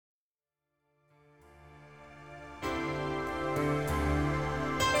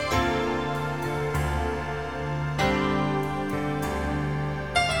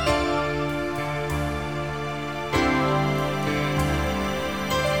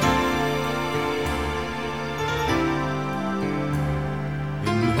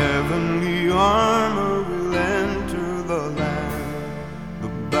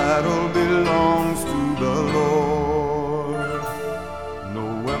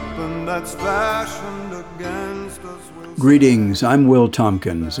weapon that's fashioned against us will... Greetings, I'm Will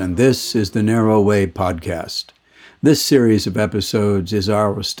Tompkins, and this is the Narrow Way Podcast. This series of episodes is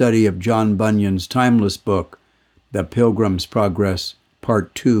our study of John Bunyan's timeless book, The Pilgrim's Progress,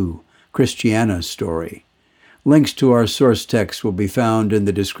 Part 2, Christiana's Story. Links to our source text will be found in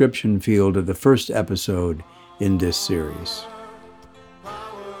the description field of the first episode in this series.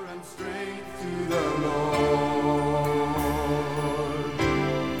 Power and strength to the Lord.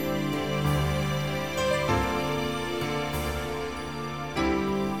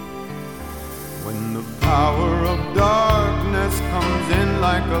 When the power of darkness comes in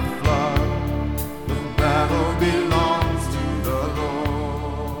like a flood, the battle belongs to the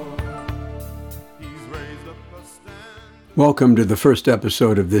Lord. He's raised up a stand. Welcome to the first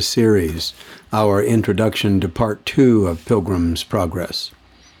episode of this series, our introduction to Part 2 of Pilgrim's Progress.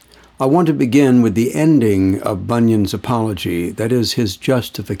 I want to begin with the ending of Bunyan's apology, that is, his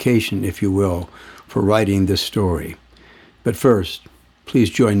justification, if you will, for writing this story. But first, please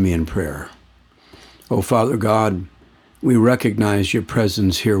join me in prayer. O Father God, we recognize your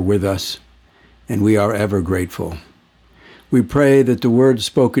presence here with us, and we are ever grateful. We pray that the words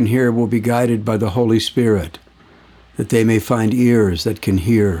spoken here will be guided by the Holy Spirit, that they may find ears that can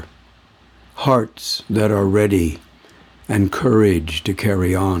hear, hearts that are ready, and courage to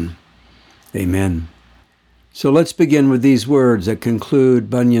carry on. Amen. So let's begin with these words that conclude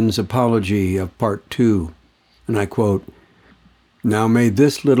Bunyan's apology of Part 2. And I quote, "Now may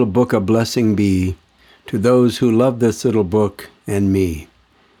this little book a blessing be to those who love this little book and me.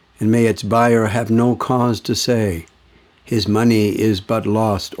 And may its buyer have no cause to say, his money is but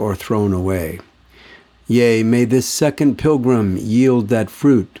lost or thrown away. Yea, may this second pilgrim yield that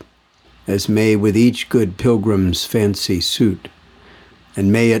fruit, as may with each good pilgrim's fancy suit.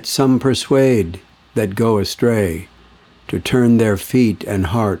 And may it some persuade that go astray, to turn their feet and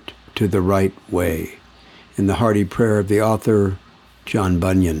heart to the right way." In the hearty prayer of the author, John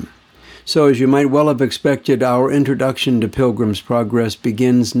Bunyan. So, as you might well have expected, our introduction to Pilgrim's Progress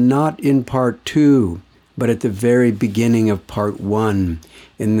begins not in Part 2, but at the very beginning of Part 1,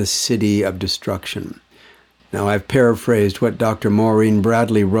 in the City of Destruction. Now, I've paraphrased what Dr. Maureen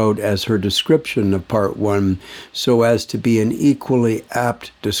Bradley wrote as her description of Part 1, so as to be an equally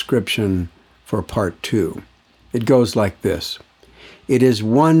apt description for Part 2. It goes like this. It is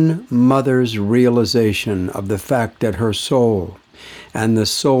one mother's realization of the fact that her soul and the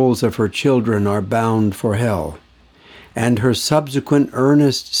souls of her children are bound for hell, and her subsequent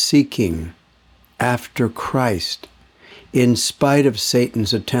earnest seeking after Christ, in spite of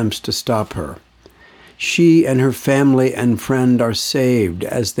Satan's attempts to stop her. She and her family and friend are saved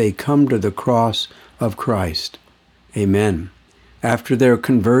as they come to the cross of Christ. Amen. After their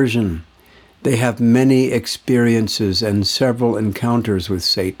conversion, they have many experiences and several encounters with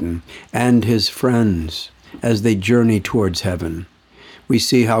Satan and his friends as they journey towards heaven. We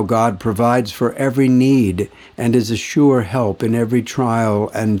see how God provides for every need and is a sure help in every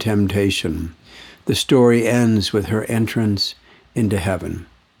trial and temptation. The story ends with her entrance into heaven.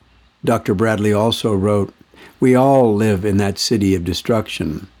 Dr. Bradley also wrote, "We all live in that city of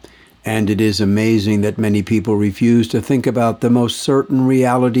destruction, and it is amazing that many people refuse to think about the most certain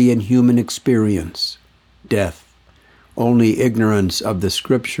reality in human experience, death. Only ignorance of the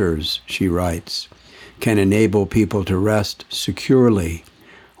Scriptures," she writes, "can enable people to rest securely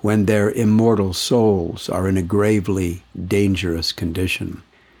when their immortal souls are in a gravely dangerous condition."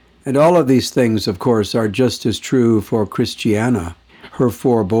 And all of these things, of course, are just as true for Christiana, her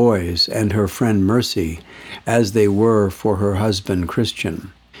 4 boys, and her friend Mercy, as they were for her husband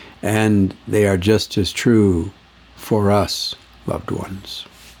Christian. And they are just as true for us, loved ones.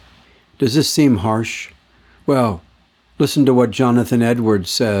 Does this seem harsh? Well, listen to what Jonathan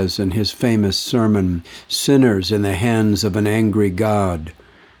Edwards says in his famous sermon, "Sinners in the Hands of an Angry God,"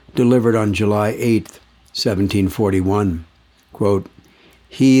 delivered on July 8th, 1741. Quote,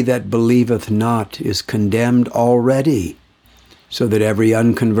 "He that believeth not is condemned already, so that every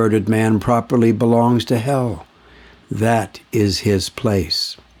unconverted man properly belongs to hell. That is his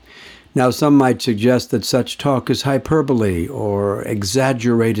place." Now, some might suggest that such talk is hyperbole or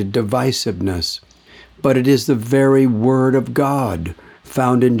exaggerated divisiveness, but it is the very word of God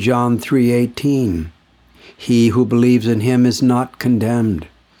found in John 3:18. "He who believes in him is not condemned,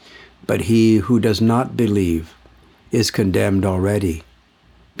 but he who does not believe is condemned already,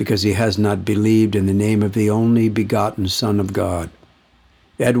 because he has not believed in the name of the only begotten Son of God."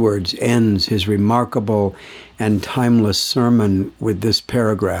 Edwards ends his remarkable and timeless sermon with this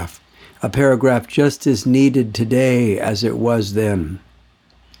paragraph, a paragraph just as needed today as it was then.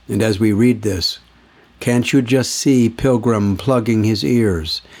 And as we read this, Can't you just see Pilgrim plugging his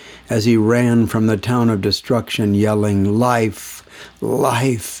ears as he ran from the town of destruction yelling, "Life,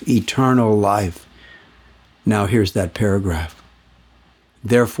 life, eternal life"? Now here's that paragraph.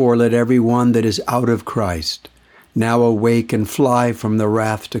 Therefore let every one that is out of Christ now awake and fly from the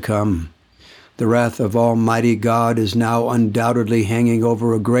wrath to come. The wrath of Almighty God is now undoubtedly hanging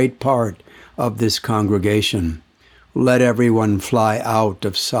over a great part of this congregation. Let everyone fly out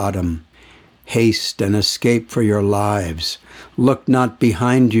of Sodom. Haste and escape for your lives. Look not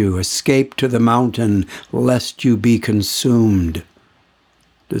behind you. Escape to the mountain, lest you be consumed.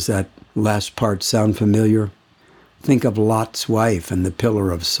 Does that last part sound familiar? Think of Lot's wife and the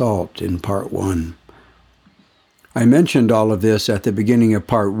pillar of salt in part 1. I mentioned all of this at the beginning of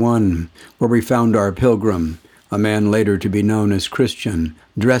part 1, where we found our pilgrim, a man later to be known as Christian,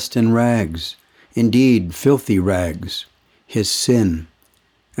 dressed in rags, indeed filthy rags, his sin.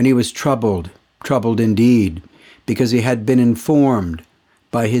 And he was troubled indeed, because he had been informed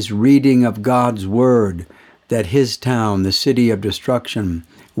by his reading of God's word that his town, the city of destruction,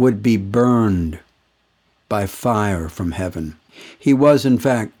 would be burned by fire from heaven. He was, in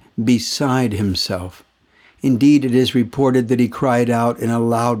fact, beside himself. Indeed, it is reported that he cried out in a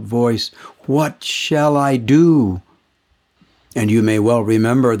loud voice, "What shall I do?" And you may well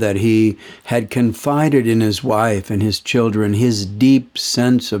remember that he had confided in his wife and his children his deep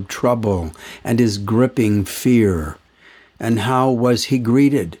sense of trouble and his gripping fear. And how was he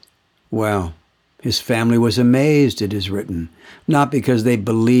greeted? Well, his family was amazed, it is written, not because they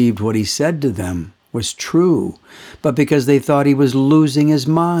believed what he said to them was true, but because they thought he was losing his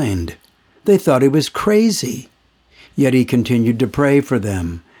mind. They thought he was crazy. Yet he continued to pray for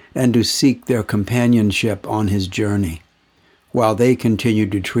them and to seek their companionship on his journey, while they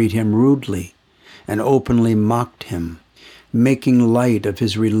continued to treat him rudely and openly mocked him, making light of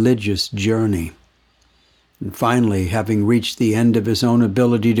his religious journey. And finally, having reached the end of his own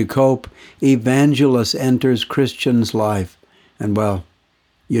ability to cope, Evangelist enters Christian's life, and well,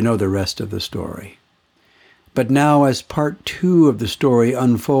 you know the rest of the story. But now, as part 2 of the story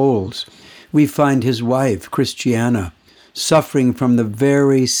unfolds, we find his wife, Christiana, suffering from the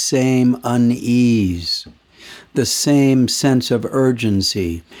very same unease, the same sense of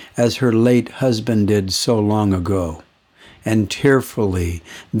urgency as her late husband did so long ago, and tearfully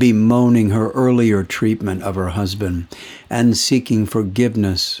bemoaning her earlier treatment of her husband and seeking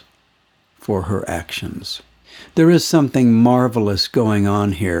forgiveness for her actions. There is something marvelous going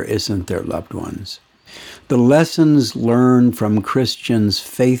on here, isn't there, loved ones? The lessons learned from Christian's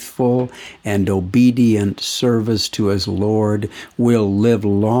faithful and obedient service to his Lord will live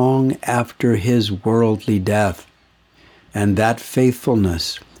long after his worldly death. And that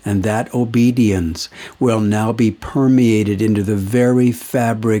faithfulness and that obedience will now be permeated into the very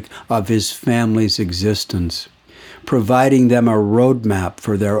fabric of his family's existence, providing them a roadmap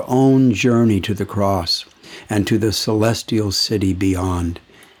for their own journey to the cross and to the celestial city beyond.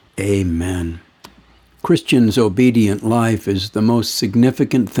 Amen. Christian's obedient life is the most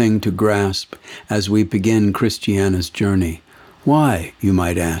significant thing to grasp as we begin Christiana's journey. Why, you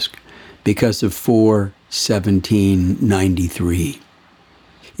might ask? Because of 4:1793.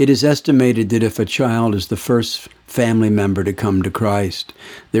 It is estimated that if a child is the first family member to come to Christ,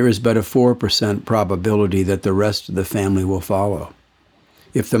 there is but a 4% probability that the rest of the family will follow.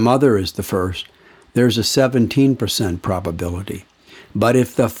 If the mother is the first, there's a 17% probability. But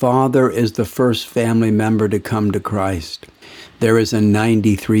if the father is the first family member to come to Christ, there is a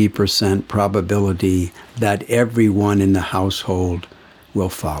 93% probability that everyone in the household will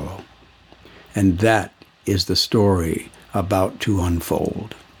follow. And that is the story about to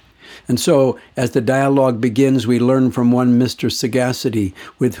unfold. And so, as the dialogue begins, we learn from one Mr. Sagacity,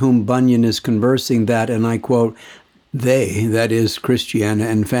 with whom Bunyan is conversing, that, and I quote, "They," that is, Christiana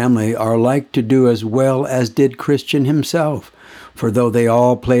and family, "are like to do as well as did Christian himself. For though they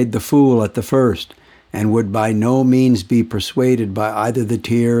all played the fool at the first, and would by no means be persuaded by either the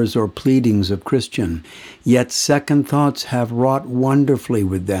tears or pleadings of Christian, yet second thoughts have wrought wonderfully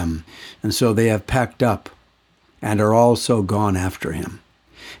with them, and so they have packed up, and are also gone after him.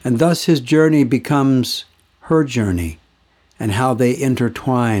 And thus his journey becomes her journey, and how they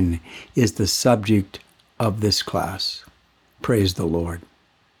intertwine is the subject of this class. Praise the Lord.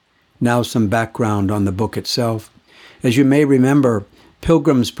 Now some background on the book itself. As you may remember,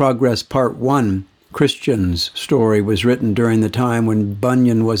 Pilgrim's Progress Part 1, Christian's story, was written during the time when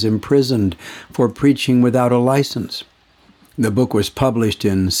Bunyan was imprisoned for preaching without a license. The book was published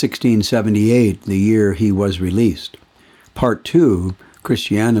in 1678, the year he was released. Part 2,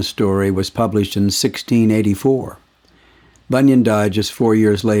 Christiana's story, was published in 1684. Bunyan died just 4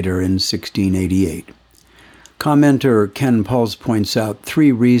 years later in 1688. Commenter Ken Pulse points out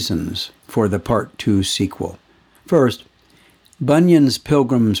 3 reasons for the Part 2 sequel. First, Bunyan's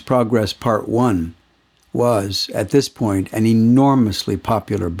Pilgrim's Progress Part 1 was, at this point, an enormously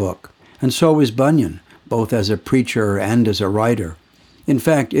popular book, and so was Bunyan, both as a preacher and as a writer. In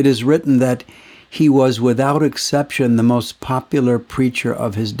fact, it is written that he was without exception the most popular preacher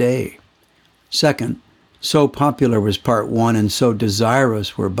of his day. Second, so popular was Part 1 and so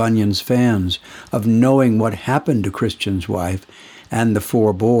desirous were Bunyan's fans of knowing what happened to Christian's wife and the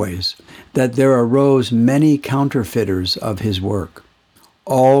 4 boys, that there arose many counterfeiters of his work,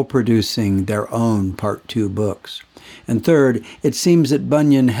 all producing their own Part 2 books. And third, it seems that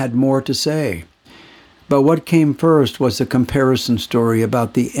Bunyan had more to say. But what came first was a comparison story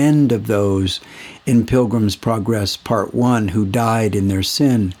about the end of those in Pilgrim's Progress Part 1 who died in their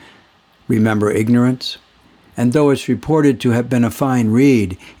sin. Remember ignorance? And though it's reported to have been a fine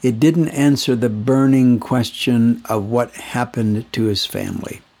read, it didn't answer the burning question of what happened to his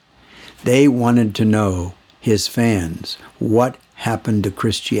family. They wanted to know, his fans, what happened to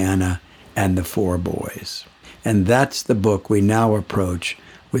Christiana and the 4 boys. And that's the book we now approach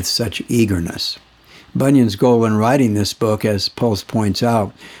with such eagerness. Bunyan's goal in writing this book, as Pulse points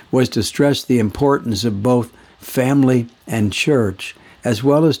out, was to stress the importance of both family and church, as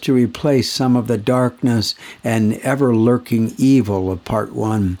well as to replace some of the darkness and ever-lurking evil of Part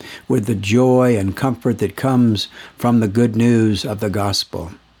 1 with the joy and comfort that comes from the good news of the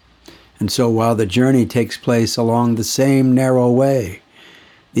gospel. And so while the journey takes place along the same narrow way,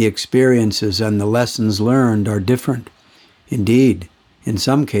 the experiences and the lessons learned are different. Indeed, in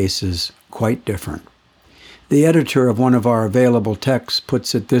some cases, quite different. The editor of one of our available texts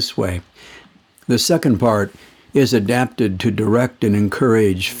puts it this way: the second part is adapted to direct and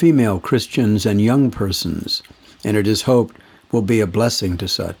encourage female Christians and young persons, and it is hoped will be a blessing to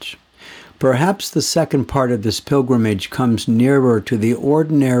such. Perhaps the second part of this pilgrimage comes nearer to the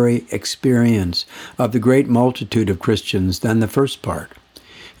ordinary experience of the great multitude of Christians than the first part.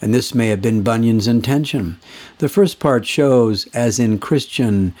 And this may have been Bunyan's intention. The first part shows, as in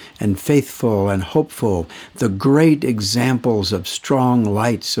Christian and faithful and hopeful, the great examples of strong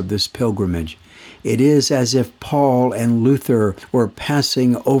lights of this pilgrimage. It is as if Paul and Luther were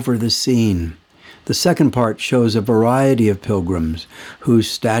passing over the scene. The second part shows a variety of pilgrims whose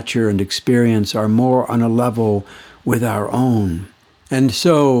stature and experience are more on a level with our own. And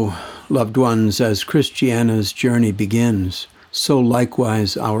so, loved ones, as Christiana's journey begins, so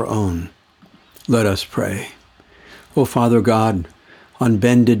likewise our own. Let us pray. O Father God, on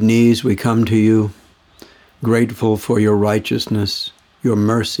bended knees we come to you, grateful for your righteousness, your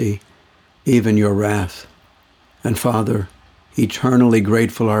mercy, even your wrath. And Father, eternally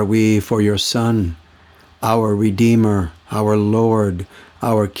grateful are we for your Son, our Redeemer, our Lord,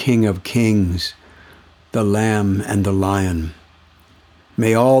 our King of Kings, the Lamb and the Lion.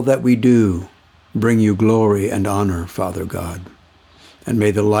 May all that we do bring you glory and honor, Father God. And may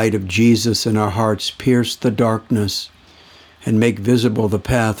the light of Jesus in our hearts pierce the darkness and make visible the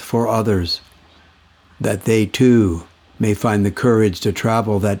path for others, that they too may find the courage to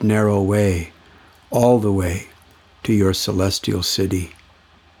travel that narrow way, all the way to your celestial city.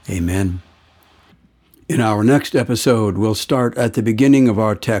 Amen. In our next episode, we'll start at the beginning of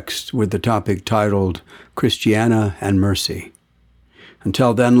our text with the topic titled Christiana and Mercy.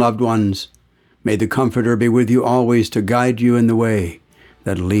 Until then, loved ones, may the Comforter be with you always to guide you in the way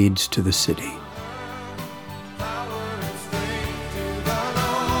that leads to the city.